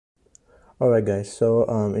Alright guys, so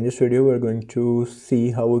in this video we're going to see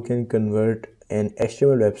how we can convert an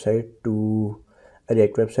HTML website to a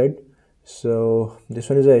React website. So this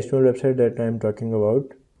one is a HTML website that I'm talking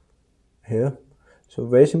about here. So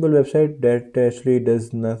very simple website that actually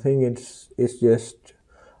does nothing. It's just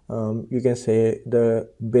you can say the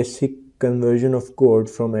basic conversion of code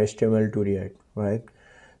from HTML to React, right?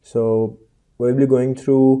 So we'll be going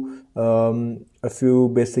through a few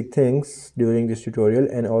basic things during this tutorial,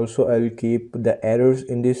 and also I will keep the errors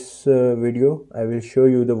in this video. I will show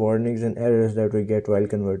you the warnings and errors that we get while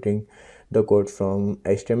converting the code from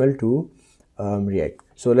HTML to React.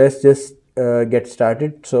 So let's just get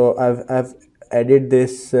started. So I've added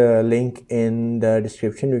this link in the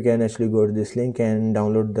description. You can actually go to this link and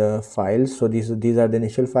download the files. So these are the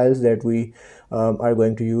initial files that we are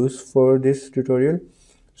going to use for this tutorial.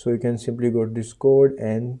 So you can simply go to this code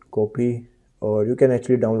and copy, or you can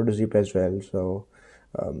actually download a zip as well. So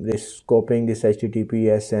this copying this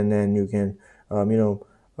HTTPS, and then you can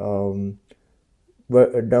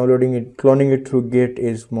downloading it, cloning it through Git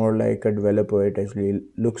is more like a developer. It actually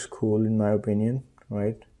looks cool in my opinion,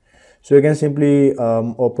 right? So you can simply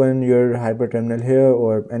open your hyper terminal here,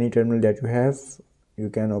 or any terminal that you have. You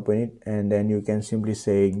can open it, and then you can simply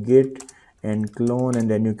say git and clone, and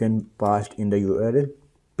then you can paste in the URL.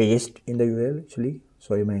 Actually,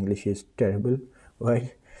 sorry, my English is terrible,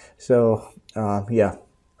 right? So yeah,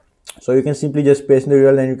 so you can simply just paste in the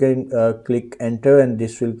URL, and you can click enter, and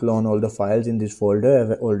this will clone all the files in this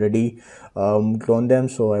folder. I've already cloned them,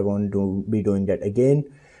 so I won't be doing that again.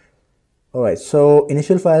 Alright, so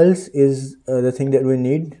initial files is the thing that we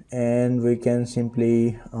need, and we can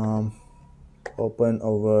simply open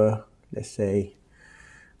over, let's say,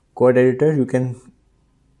 code editor. You can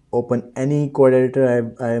open any code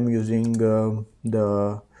editor. I am using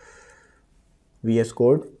the VS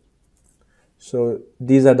Code. So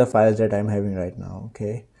these are the files that I'm having right now.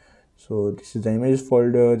 Okay, so this is the images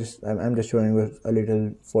folder. I'm just showing a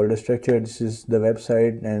little folder structure. This is the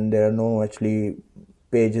website, and there are no actually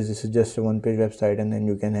pages. This is just a one page website, and then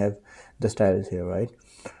you can have the styles here, right?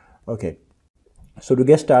 Okay, so to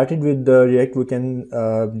get started with the React, we can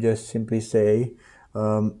just simply say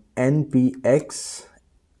npx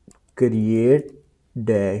create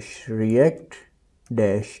 -react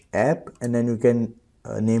 -app, and then you can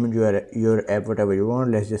name your app whatever you want.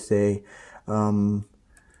 Let's just say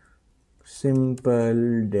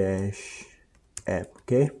simple -app.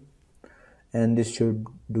 Okay, and this should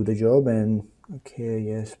do the job. And okay,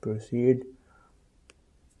 yes, proceed.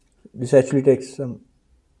 This actually takes some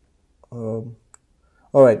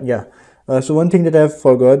all right, yeah. So one thing that I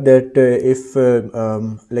forgot, that if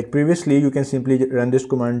like previously you can simply run this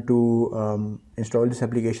command to install this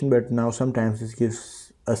application, but now sometimes this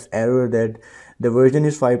gives us error that the version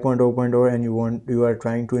is 5.0.0 and you are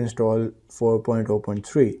trying to install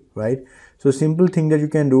 4.0.3, right? So simple thing that you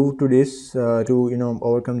can do to this to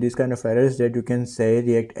overcome these kind of errors, that you can say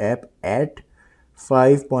React app at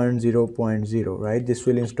 5.0.0, right? This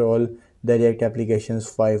will install the React application's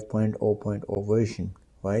 5.0.0 version,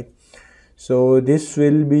 right? So this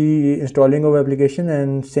will be installing our application,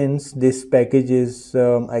 and since this package is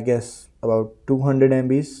I guess about 200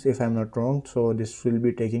 MBs if I'm not wrong, so this will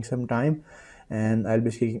be taking some time, and I'll be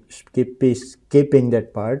skipping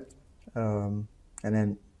that part, and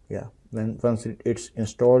then yeah, once it's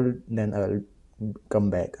installed, then I'll come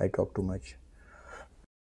back. I talk too much.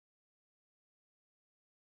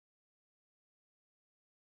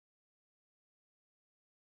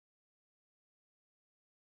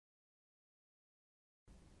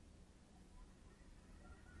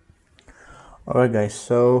 Alright guys,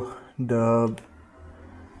 so the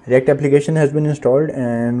React application has been installed,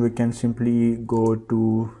 and we can simply go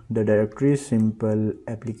to the directory simple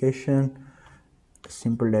application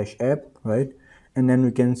simple-app, right? And then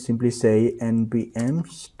we can simply say npm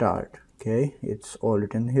start. Okay, it's all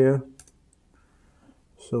written here.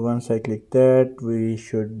 So once I click that, we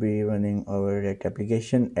should be running our React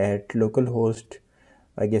application at localhost.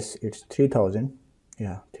 I guess it's 3000.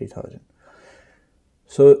 Yeah, 3000.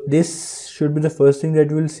 So this should be the first thing that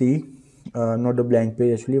you will see, not the blank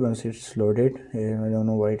page actually. Once it's loaded, I don't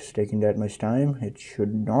know why it's taking that much time. It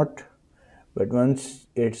should not, but once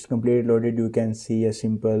it's completely loaded, you can see a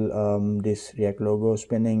simple this React logo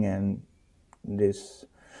spinning, and this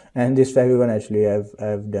for everyone. Actually,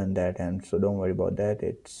 I've done that, and so don't worry about that.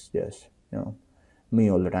 It's just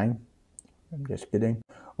me all the time. I'm just kidding.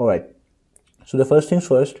 All right, so the first things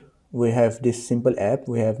first, we have this simple app.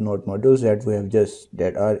 We have node modules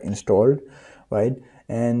that are installed, right?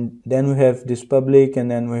 And then we have this public, and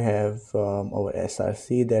then we have our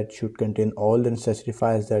src that should contain all the necessary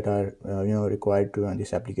files that are required to run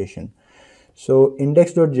this application. So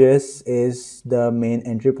index.js is the main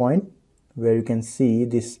entry point where you can see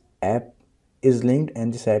this app is linked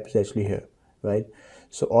and this app is actually here, right?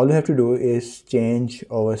 So all we have to do is change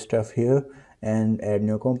our stuff here and add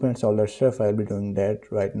new components, all that stuff. I'll be doing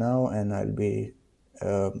that right now, and I'll be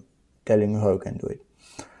telling you how you can do it.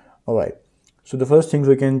 All right. So the first thing,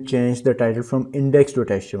 we can change the title from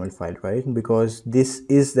index.html file, right? Because this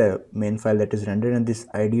is the main file that is rendered, and this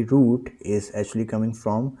id root is actually coming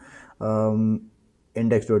from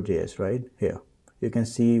index.js, right? Here you can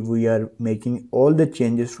see we are making all the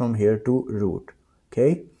changes from here to root.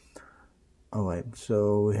 Okay. All right.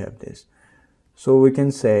 So we have this. So we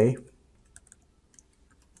can say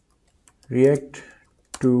react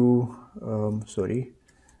to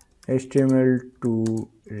HTML to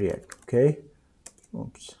React. Okay.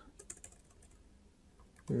 Oops.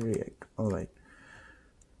 React. All right.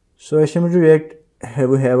 So HTML to React,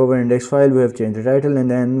 we have our index file. We have changed the title, and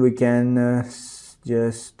then we can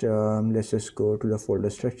let's just go to the folder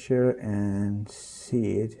structure and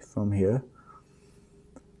see it from here.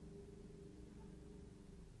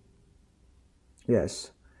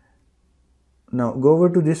 Yes. Now go over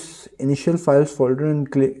to this initial files folder and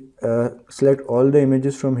click select all the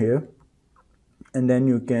images from here, and then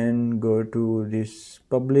you can go to this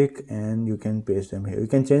public and you can paste them here. You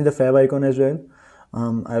can change the fav icon as well.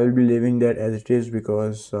 I will be leaving that as it is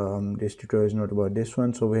because this tutorial is not about this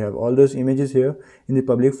one. So we have all those images here in the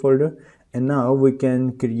public folder, and now we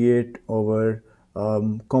can create our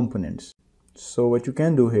components. So what you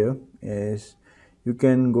can do here is you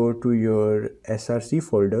can go to your src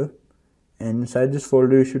folder, and inside this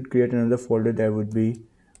folder you should create another folder that would be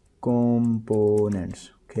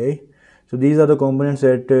components. Okay, so these are the components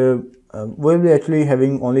that we'll be actually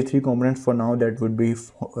having only 3 components for now. That would be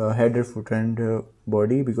header, footer, and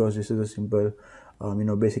body, because this is a simple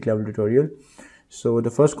basic level tutorial. So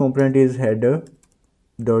the first component is header.js.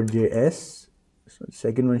 So the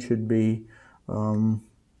second one should be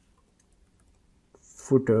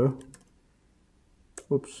footer.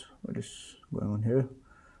 Oops, what is going on here?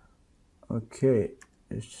 Okay,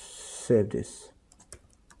 let's save this.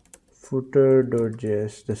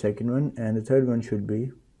 Footer.js, the second one, and the third one should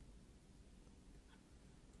be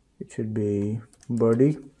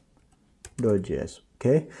body.js.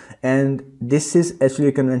 Okay, and this is actually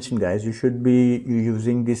a convention, guys. You should be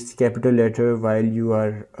using this capital letter while you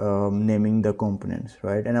are naming the components,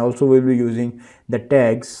 right? And also we'll be using the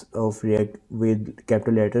tags of React with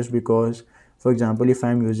capital letters, because for example, if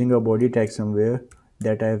I'm using a body tag somewhere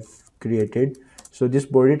that I've created, so this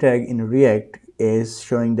body tag in React is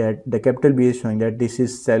showing that the capital B is showing that this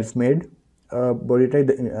is self-made body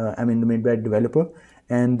tag, made by developer,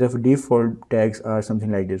 and the default tags are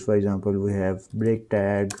something like this. For example, we have break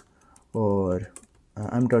tag, or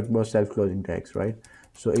I'm talking about self-closing tags, right?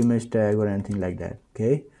 So image tag or anything like that.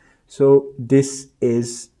 Okay, so this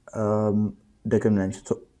is the convention.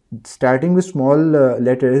 So starting with small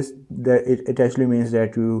letters, that it actually means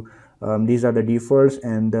that you these are the defaults,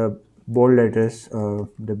 and the bold letters,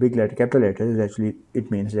 the big letter, capital letters, actually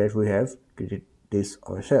it means that we have created this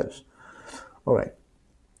ourselves. All right,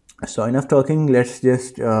 so enough talking. Let's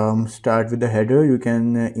just start with the header. You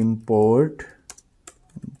can import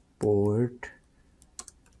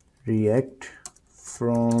react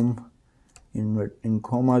from in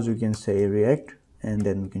commas, you can say react, and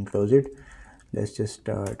then we can close it. Let's just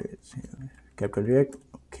start with capital React.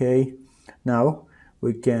 Okay, now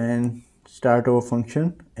we can start our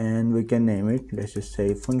function and we can name it. Let's just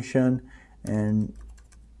say function and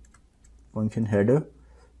function header,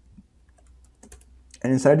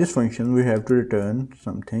 and inside this function we have to return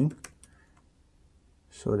something.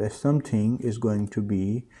 So that something is going to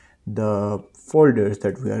be the folders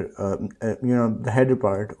that we are the header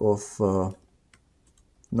part of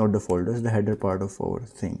not the folders, the header part of our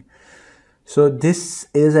thing. So this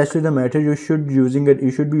is actually the method you should be using a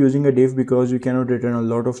div, because you cannot return a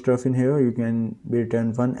lot of stuff in here. You can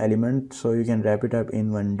return one element, so you can wrap it up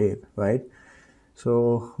in one div, right?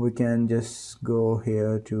 So we can just go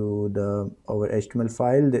here to our HTML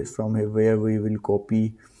file, from here where we will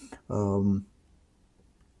copy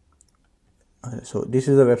so this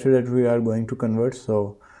is the website that we are going to convert.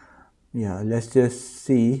 So yeah, let's just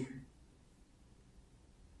see.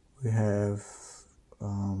 We have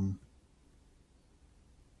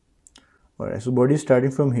alright, so body is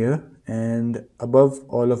starting from here, and above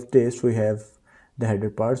all of this we have the header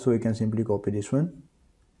part, so we can simply copy this one.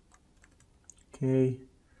 Okay,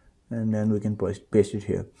 and then we can paste it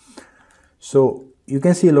here. So you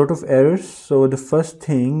can see a lot of errors. So the first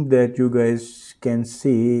thing that you guys can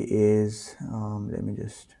see is let me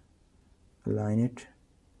just align it.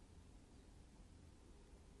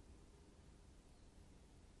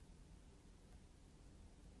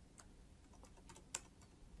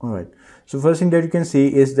 All right, so first thing that you can see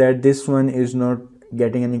is that this one is not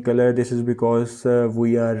getting any color. This is because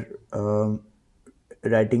we are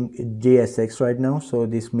writing JSX right now, so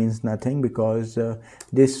this means nothing because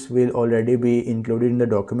this will already be included in the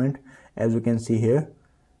document, as you can see here.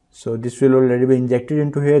 So this will already be injected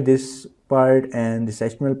into here, this part and this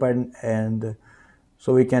HTML part, and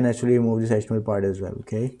so we can actually remove this HTML part as well.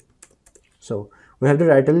 Okay, so we have the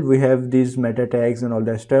title, we have these meta tags and all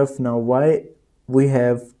that stuff. Now why we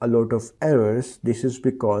have a lot of errors? This is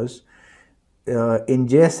because in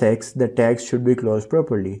JSX the tags should be closed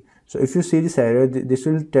properly. So if you see this error, this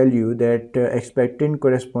will tell you that expecting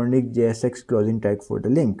corresponding JSX closing tag for the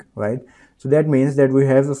link, right? So that means that we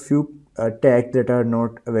have a few tags that are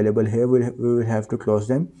not available here. We will have to close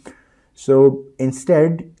them. So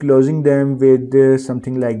instead closing them with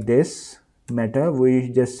something like this meta, we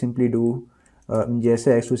just simply do in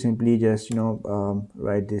JSX, we simply just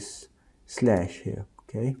write this slash here.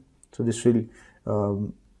 Okay, so this will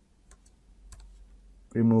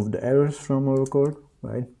remove the errors from our code,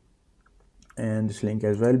 right? And this link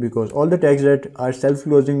as well, because all the tags that are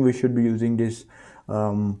self-closing, we should be using this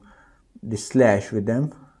this slash with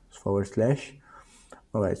them, /.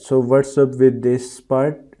 All right, so what's up with this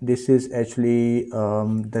part? This is actually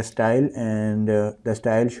the style, and the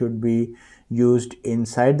style should be used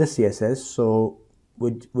inside the CSS. So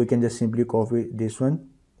we can just simply copy this one,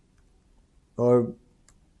 or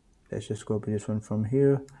let's just copy this one from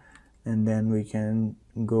here, and then we can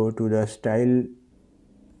go to the style.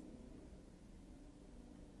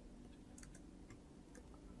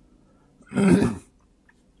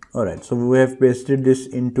 All right, so we have pasted this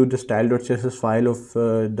into the style.css file of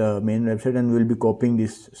the main website, and we'll be copying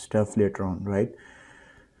this stuff later on, right?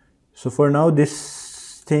 So for now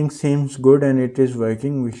this thing seems good and it is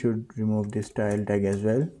working. We should remove this style tag as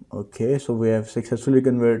well. Okay, so we have successfully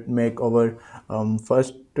make our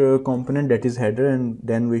first component, that is header, and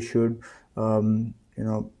then we should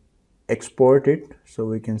export it. So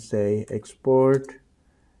we can say export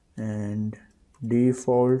and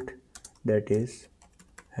default, that is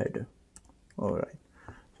header. All right,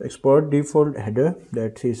 so export default header,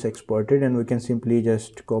 that is exported, and we can simply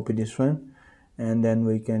just copy this one, and then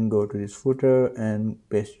we can go to this footer and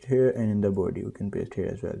paste it here, and in the body we can paste here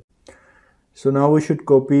as well. So now we should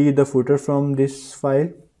copy the footer from this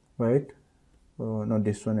file, right? Not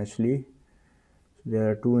this one actually.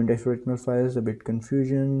 There are two index.html files, a bit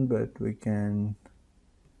confusion, but we can.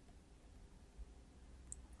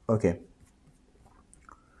 Okay,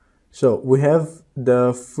 so we have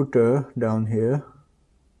the footer down here.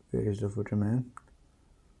 Where is the footer, man?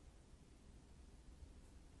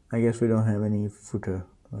 I guess we don't have any footer,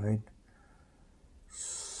 right?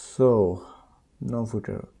 So no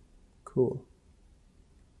footer. Cool.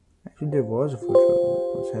 Actually there was a footer.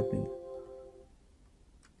 What's happening?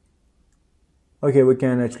 Okay, we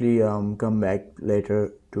can actually come back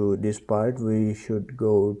later to this part. We should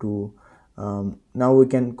go to now we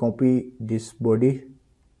can copy this body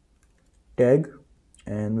tag,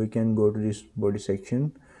 and we can go to this body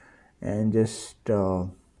section and just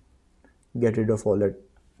get rid of all that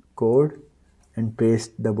code and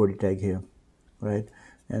paste the body tag here, right?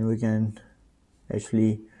 And we can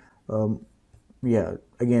actually yeah,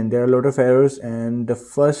 again there are a lot of errors, and the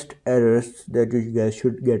first errors that you guys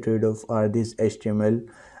should get rid of are these HTML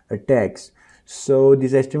tags. So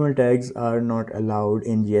these HTML tags are not allowed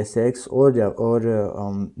in JSX or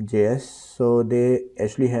JS, so they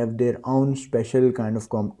actually have their own special kind of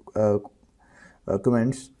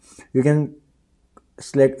comments. You can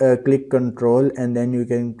select click control, and then you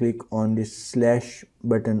can click on this slash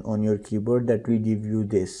button on your keyboard. That will give you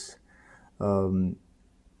this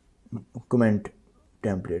comment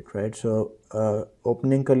template, right? So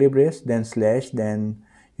opening curly brace, then slash, then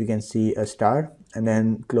you can see a star, and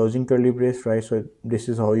then closing curly brace, right? So this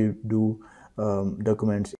is how you do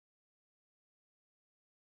documents.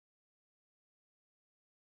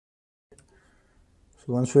 So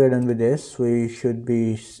once we are done with this, we should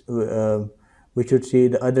see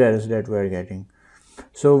the other errors that we are getting.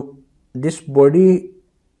 So this body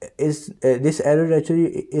is this error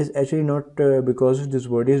is actually not because of this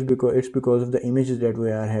body, is because it's because of the images that we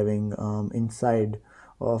are having inside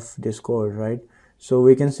of this code, right? So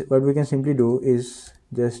what we can simply do is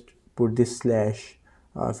just put this slash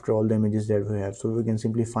after all the images that we have. So we can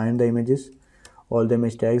simply find the images, all the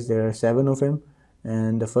image tags. There are 7 of them,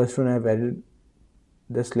 and the first one I've added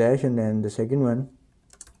the slash, and then the second one,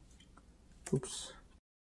 oops.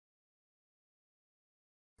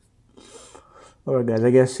 Alright guys,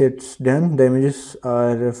 I guess it's done. The images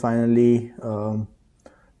are finally done.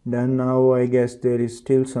 Now I guess there is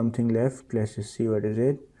still something left. Let's just see what is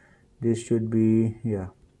it. This should be, yeah,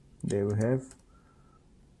 There we have.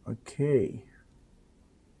 Okay,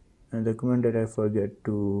 and the comment that I forget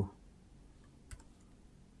to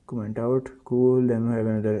comment out. Cool. Then we have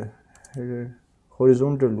another header,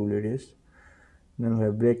 horizontal rule it is. Then we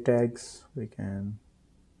have break tags. We can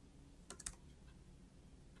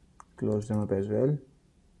close them up as well.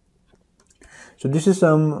 So this is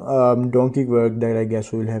some donkey work that I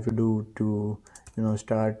guess we'll have to do to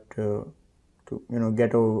start to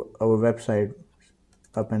get our website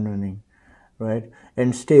up and running, right?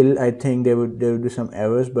 And still I think there would be some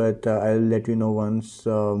errors, but I'll let you know once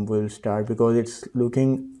we'll start, because it's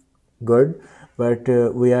looking good, but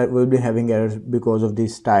we'll be having errors because of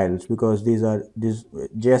these styles, because these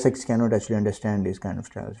JSX cannot actually understand these kind of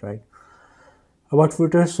styles, right? About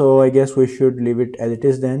footer, so I guess we should leave it as it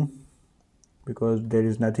is then, because there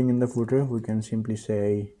is nothing in the footer. We can simply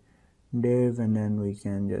say div, and then we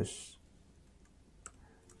can just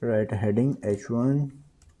write a heading h1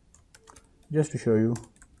 just to show you,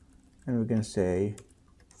 and we can say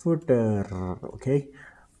footer. Okay,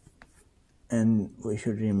 and we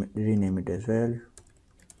should rename it as well,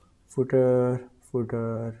 footer.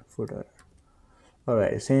 All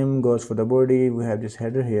right, same goes for the body. We have this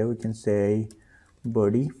header here, we can say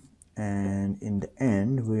body, and in the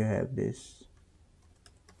end we have this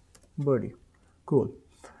body. Cool.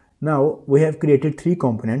 Now we have created three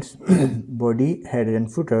components body, header,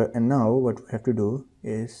 and footer, and now what we have to do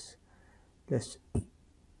is,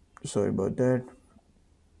 sorry about that.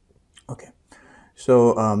 Okay,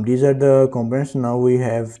 so these are the components. Now we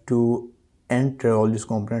have to enter all these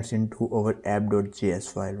components into our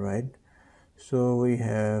app.js file, right? So we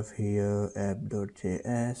have here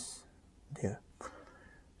app.js there.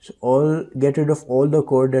 So get rid of all the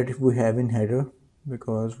code that we have in header,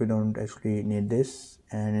 because we don't actually need this,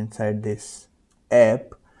 and inside this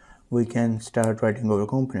app we can start writing our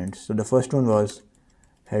components. So the first one was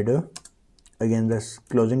header, again this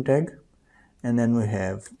closing tag, and then we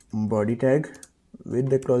have body tag with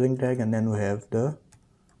the closing tag, and then we have the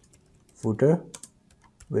footer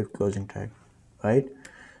with closing tag, right?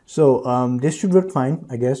 So this should work fine,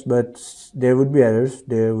 I guess, but there would be errors.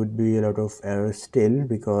 There would be a lot of errors still,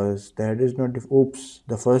 because that is not oops,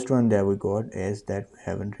 the first one that we got is that we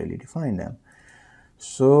haven't really defined them.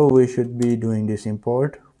 So we should be doing this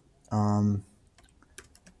import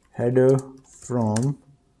header from,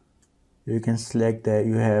 you can select that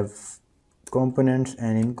you have components,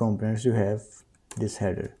 and in components you have this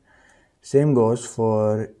header. Same goes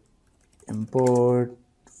for import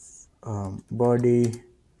body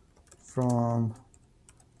from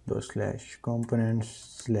 /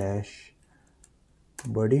 components /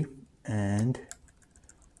 body, and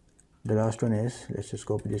the last one is, let's just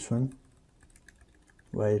copy this one.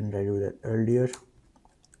 Why didn't I do that earlier?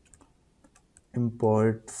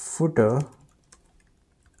 Import footer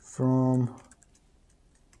from.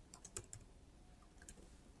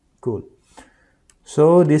 Cool.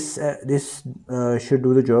 So this should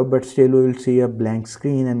do the job, but still we will see a blank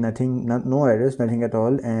screen and no errors, nothing at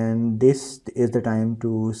all. And this is the time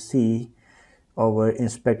to see our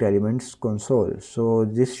inspect elements console. So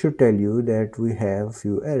this should tell you that we have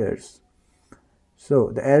few errors.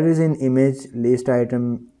 So the error is in image list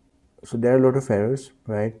item. So there are a lot of errors,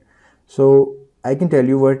 right? So I can tell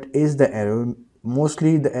you what is the error.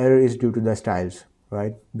 Mostly the error is due to the styles,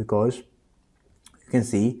 right? Because you can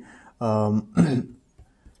see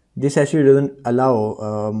this actually doesn't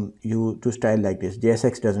allow you to style like this.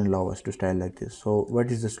 JSX doesn't allow us to style like this. So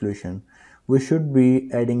what is the solution? We should be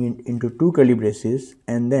adding it into two curly braces,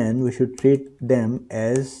 and then we should treat them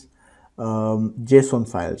as JSON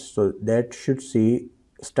files. So that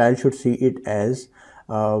style should see it as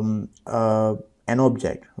an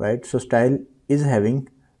object, right? So style is having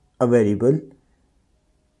a variable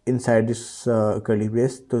inside this curly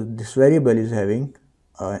brace. So this variable is having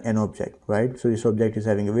an object, right? So this object is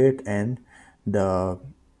having a weight and the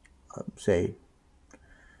say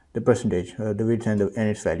the percentage, the width and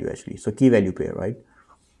its value actually. So key value pair, right?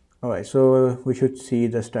 All right. So we should see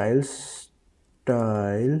the style,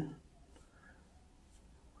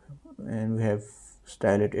 and we have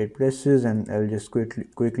style at 8 places, and I'll just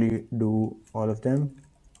quickly do all of them.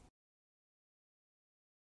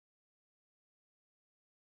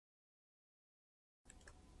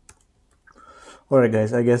 Alright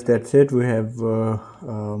guys, I guess that's it. We have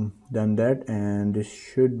done that, and this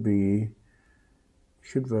should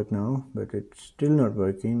work now, but it's still not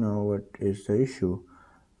working. Now what is the issue?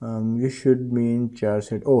 You should be in char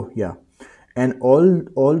set. Oh yeah, and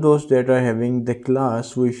all those that are having the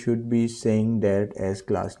class, we should be saying that as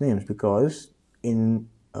class names, because in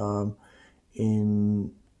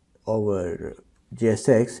our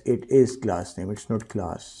JSX, it is class name, it's not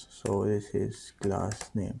class. So this is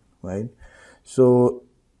class name, right? So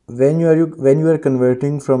when you are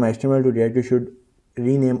converting from HTML to React, you should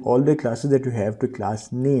rename all the classes that you have to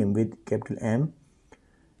class name with capital M,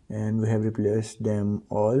 and we have replaced them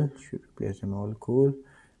all. Should replace them all, cool.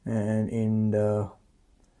 And in the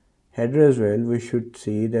header as well, we should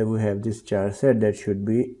see that we have this char set that should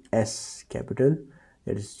be S capital,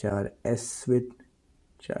 that is char S with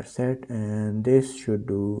char set, and this should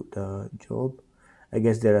do the job. I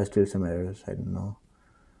guess there are still some errors, I don't know.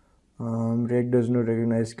 React does not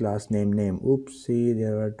recognize class name. Oopsie,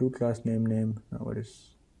 there are two class name. Now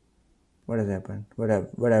what has happened? What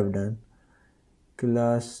I've done?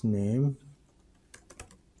 Class name.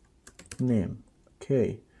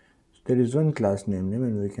 Okay, so there is one class name,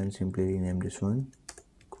 and we can simply rename this one.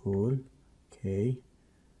 Cool. Okay.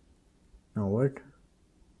 Now what?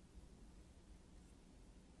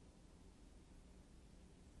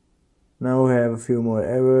 Now we have a few more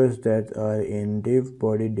errors that are in div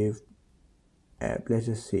body div app. Let's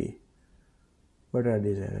just see. What are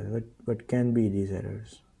these errors? What can be these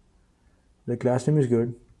errors? The class name is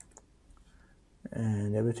good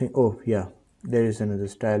and everything. Oh yeah, there is another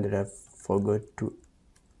style that I forgot to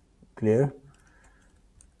clear.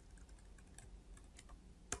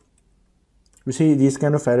 You see, these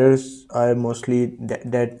kind of errors are mostly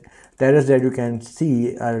the errors that you can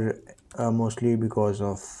see are mostly because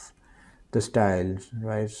of the styles,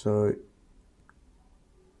 right? So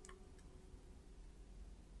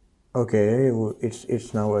okay,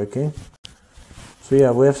 it's now working. So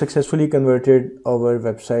yeah, we have successfully converted our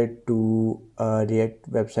website to a React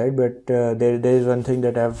website, but there is one thing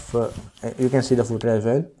that you can see the footer as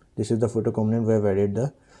well. This is the footer component where we added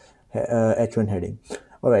the h1 heading.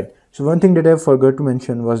 Alright, so one thing that I forgot to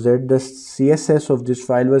mention was that the CSS of this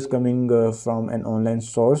file was coming from an online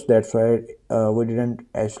source. That's why we didn't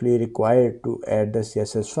actually require to add the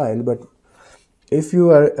CSS file, but if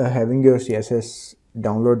you are having your CSS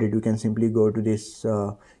downloaded, you can simply go to this,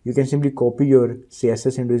 you can simply copy your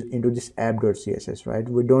CSS into this app.css, right?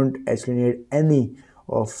 We don't actually need any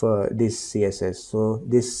of this CSS. So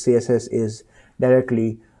this CSS is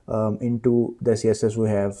directly into the CSS we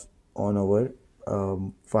have on our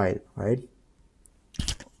file, right?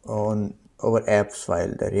 On our apps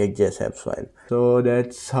file, the react.js apps file. So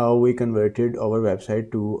that's how we converted our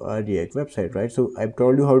website to a React website, right? So I've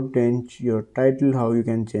told you how to change your title, how you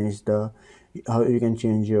can change your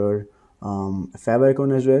fav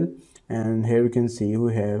icon as well. And here we can see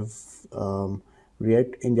we have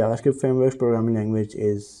React in JavaScript frameworks programming language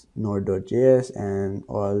is node.js, and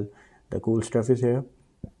all the cool stuff is here.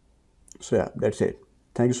 So yeah, that's it.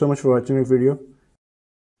 Thank you so much for watching this video.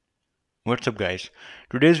 What's up guys?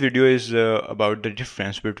 Today's video is about the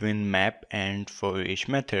difference between map and for each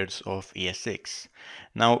methods of ES6.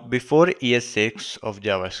 Now before ES6 of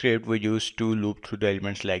JavaScript we used to loop through the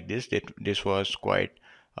elements like this. This was quite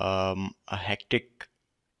a hectic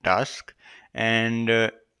task,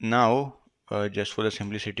 and now just for the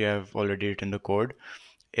simplicity I've already written the code.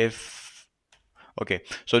 If okay,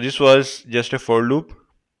 so this was just a for loop.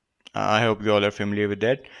 I hope you all are familiar with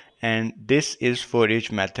that. And this is for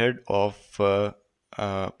each method of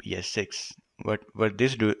ES6. What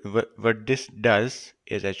this does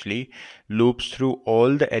is actually loops through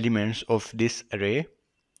all the elements of this array,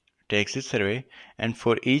 takes this array, and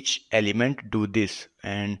for each element do this.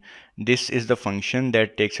 And this is the function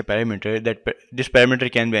that takes a parameter. This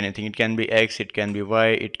parameter can be anything. It can be x, it can be y,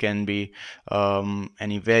 it can be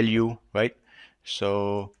any value, right?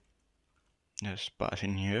 So just pass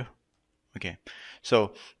in here. Okay,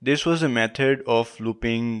 so this was a method of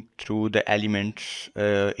looping through the elements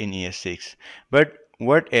in ES6. But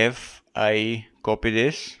what if I copy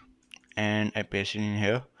this and I paste it in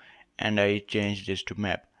here and I change this to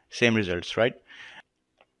map? Same results, right?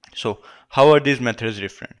 So how are these methods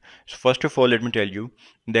different? So first of all, let me tell you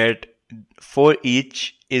that for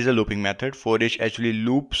each is a looping method. For each actually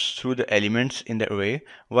loops through the elements in the array,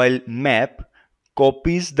 while map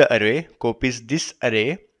copies this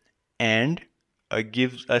array and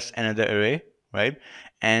gives us another array, right?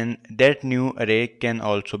 And that new array can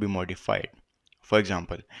also be modified. For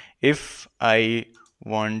example, if I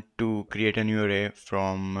want to create a new array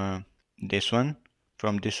from this one,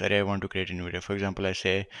 from this array I want to create a new array. For example, I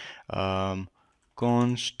say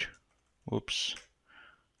const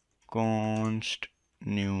const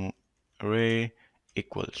new array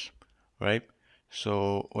equals, right?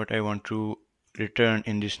 So what I want to return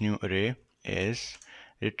in this new array is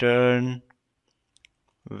return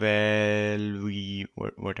value,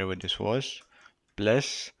 whatever this was,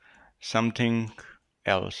 plus something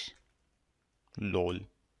else, lol.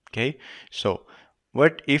 Okay, so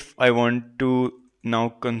what if I want to now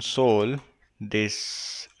console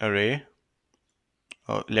this array?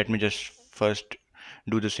 Let me just first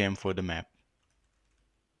do the same for the map.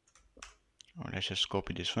 Let's just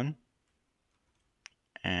copy this one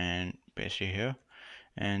and paste it here,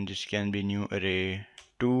 and this can be new array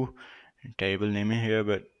 2. Terrible naming here,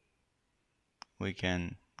 but we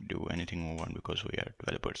can do anything we want because we are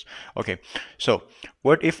developers. Okay, so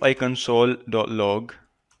what if I console.log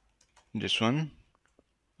this one?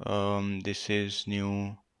 This is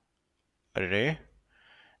new array.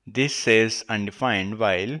 This says undefined,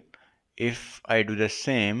 while if I do the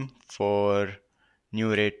same for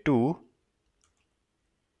new array 2,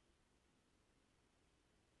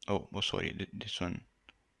 oh sorry, this one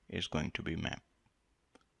is going to be map.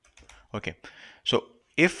 Okay, so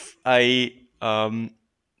if if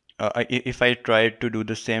I try to do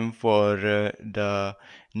the same for the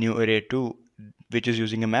new array 2, which is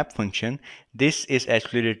using a map function, this is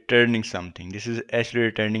actually returning something. This is actually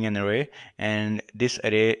returning an array, and this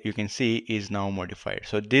array you can see is now modified.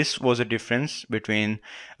 So this was a difference between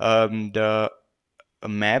the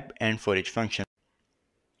map and for each function.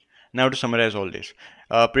 Now to summarize all this,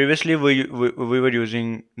 previously we were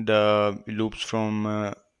using the loops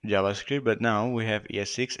from JavaScript, but now we have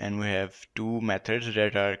ES6 and we have two methods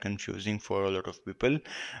that are confusing for a lot of people,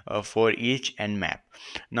 for each and map.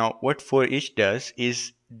 Now what for each does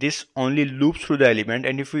is this only loops through the element,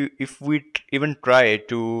 and if we even try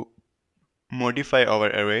to modify our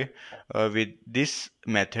array with this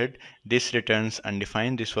method, this returns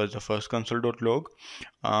undefined. This was the first console.log.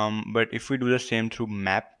 But if we do the same through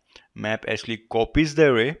map actually copies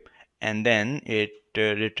the array, and then it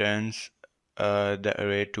returns the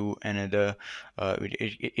array to another.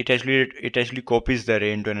 It actually copies the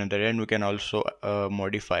array into another array, and we can also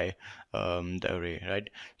modify the array, right?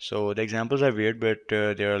 So the examples are weird, but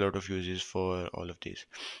there are a lot of uses for all of these.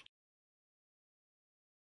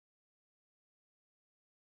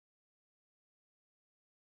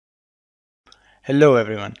 Hello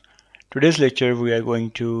everyone. Today's lecture we are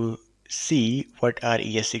going to see what are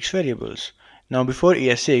ES6 variables. Now before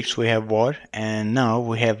ES6 we have var, and now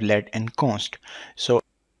we have let and const. So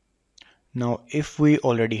now if we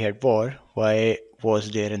already had var, why was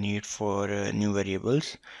there a need for new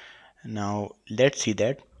variables? Now let's see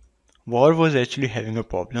that. Var was actually having a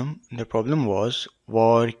problem. The problem was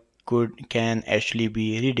var can actually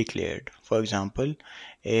be redeclared. For example,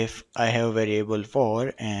 if I have a variable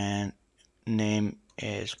var and name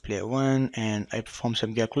is player1 and I perform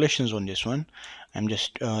some calculations on this one, I'm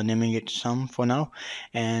just naming it sum for now,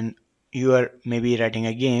 and you are maybe writing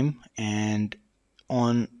a game, and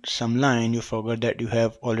on some line you forgot that you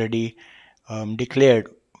have already declared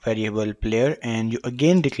variable player, and you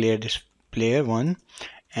again declare this player1,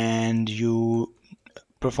 and you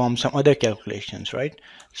perform some other calculations, right?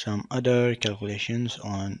 Some other calculations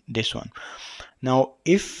on this one. Now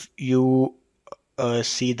if you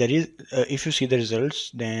if you see the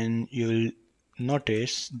results, then you'll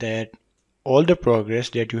notice that all the progress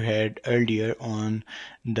that you had earlier on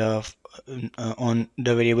the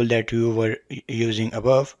variable that you were using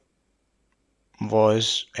above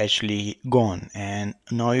was actually gone, and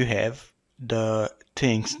now you have the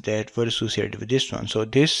things that were associated with this one. So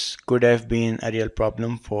this could have been a real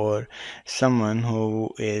problem for someone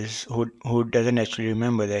who doesn't actually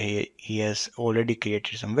remember that he has already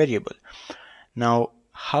created some variable. Now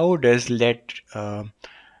how does let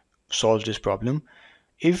solve this problem?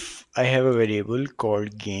 If I have a variable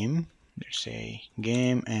called game, let's say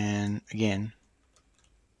game, and again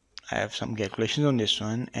I have some calculations on this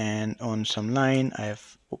one, and on some line I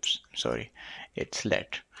have, oops, sorry, it's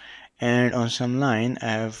let, and on some line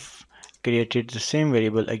I have created the same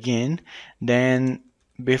variable again. Then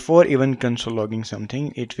before even console logging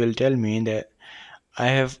something, it will tell me that I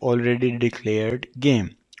have already declared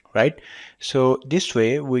game, right? So this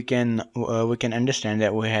way we can understand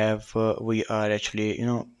that we are actually,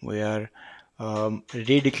 we are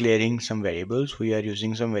redeclaring some variables. We are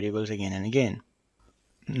using some variables again and again.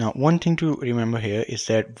 Now, one thing to remember here is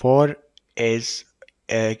that var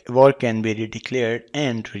can be redeclared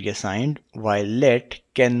and reassigned, while let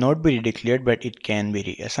cannot be redeclared, but it can be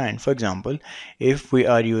reassigned. For example, if we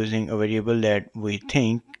are using a variable that we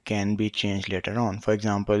think can be changed later on, for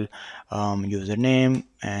example, username,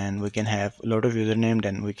 and we can have a lot of username,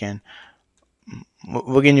 then we can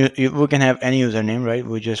have any username, right?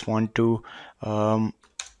 We just want to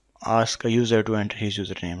ask a user to enter his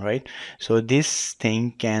username, right? So this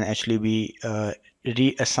thing can actually be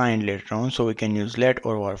reassigned later on, so we can use let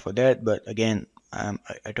or var for that. But again,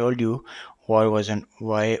 I told you why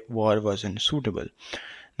var wasn't suitable.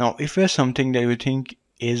 Now if there's something that we think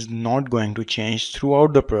is not going to change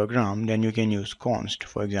throughout the program, then you can use const.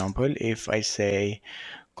 For example, if I say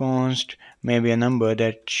const maybe a number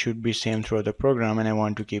that should be same throughout the program, and I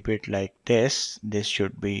want to keep it like this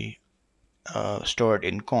should be stored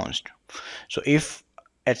in const. So if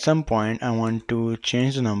at some point I want to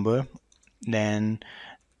change the number, then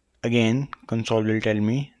again console will tell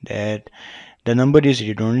me that the number is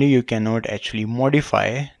read only, you cannot actually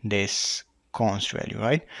modify this const value,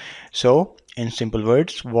 right? So in simple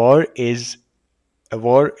words, var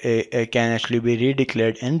can actually be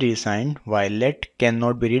redeclared and reassigned, while let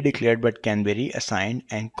cannot be redeclared but can be reassigned,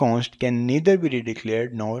 and const can neither be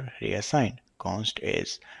redeclared nor reassigned. Const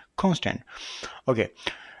is constant. Okay,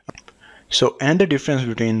 so and the difference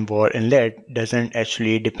between var and let doesn't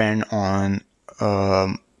actually depend on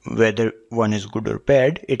whether one is good or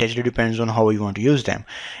bad. It actually depends on how you want to use them.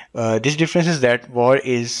 This difference is that var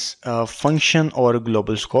is a function or a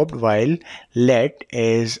global scope, while let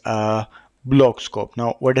is a block scope.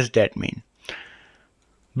 Now what does that mean?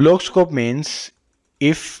 Block scope means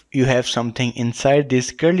if you have something inside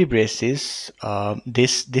these curly braces,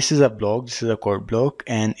 this is a block, this is a code block,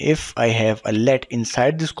 and if I have a let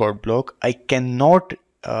inside this code block, I cannot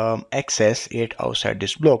access it outside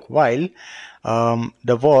this block, while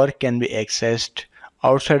the var can be accessed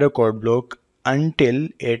outside a code block until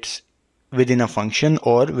it's within a function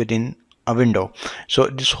or within a window. So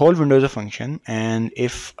this whole window is a function, and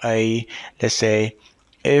if I, let's say,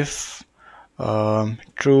 if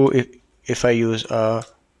true, if I use a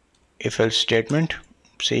if else statement,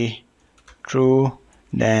 say true,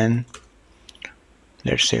 then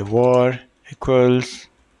let's say var equals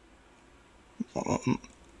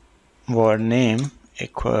var name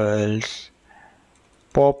equals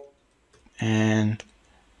pop, and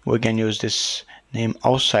we can use this name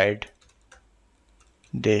outside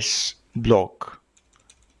this block,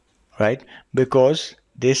 right? Because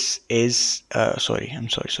this is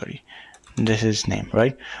sorry, this is name,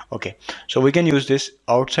 right? Okay, so we can use this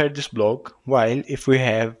outside this block, while if we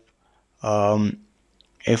have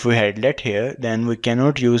if we had let here, then we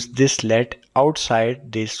cannot use this let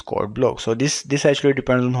outside this code block. So this actually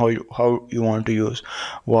depends on how you want to use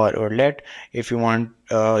var or let. If you want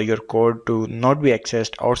your code to not be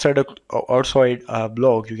accessed outside a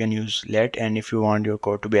block, you can use let, and if you want your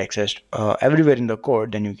code to be accessed everywhere in the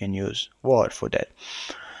code, then you can use var for that.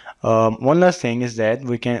 One last thing is that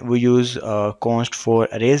we use const for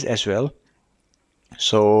arrays as well.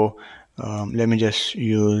 So let me just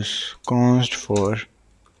use const for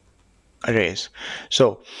arrays.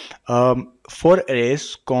 So for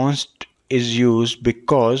arrays, const is used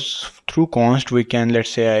because through const we can,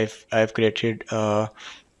 let's say I've created a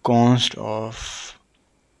const of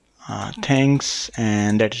things,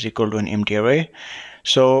 and that is equal to an empty array.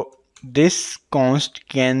 So this const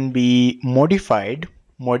can be modified,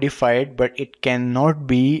 but it cannot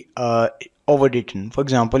be overwritten. For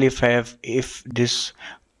example, if this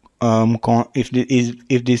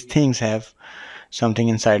if these things have something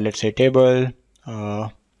inside, let's say table,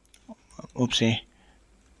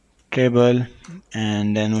 table,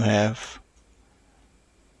 and then we have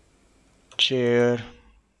chair,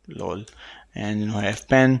 lol, and then we have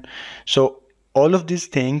pen. So all of these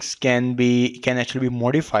things can actually be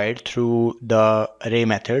modified through the array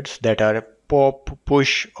methods that are pop,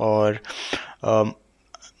 push, or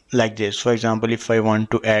like this. For example, if I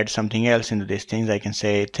want to add something else into these things, I can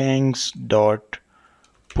say things dot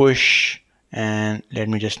push, and let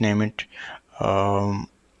me just name it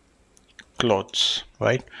clothes,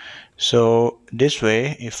 right? So this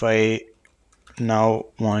way, if I now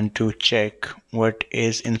want to check what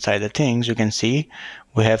is inside the things, you can see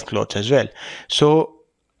we have clothes as well. So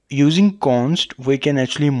using const, we can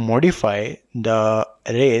actually modify the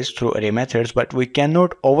arrays through array methods, but we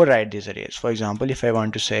cannot override these arrays. For example, if I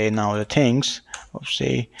want to say now the things,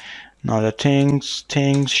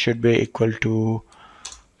 things should be equal to,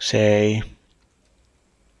 say,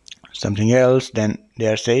 something else, then they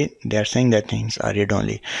are saying that things are read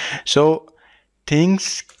only. So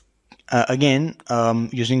things again,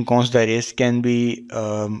 using const, the arrays can be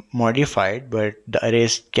modified, but the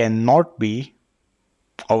arrays cannot be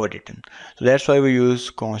overwritten. So that's why we use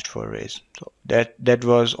const for arrays. So that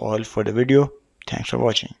was all for the video. Thanks for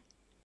watching.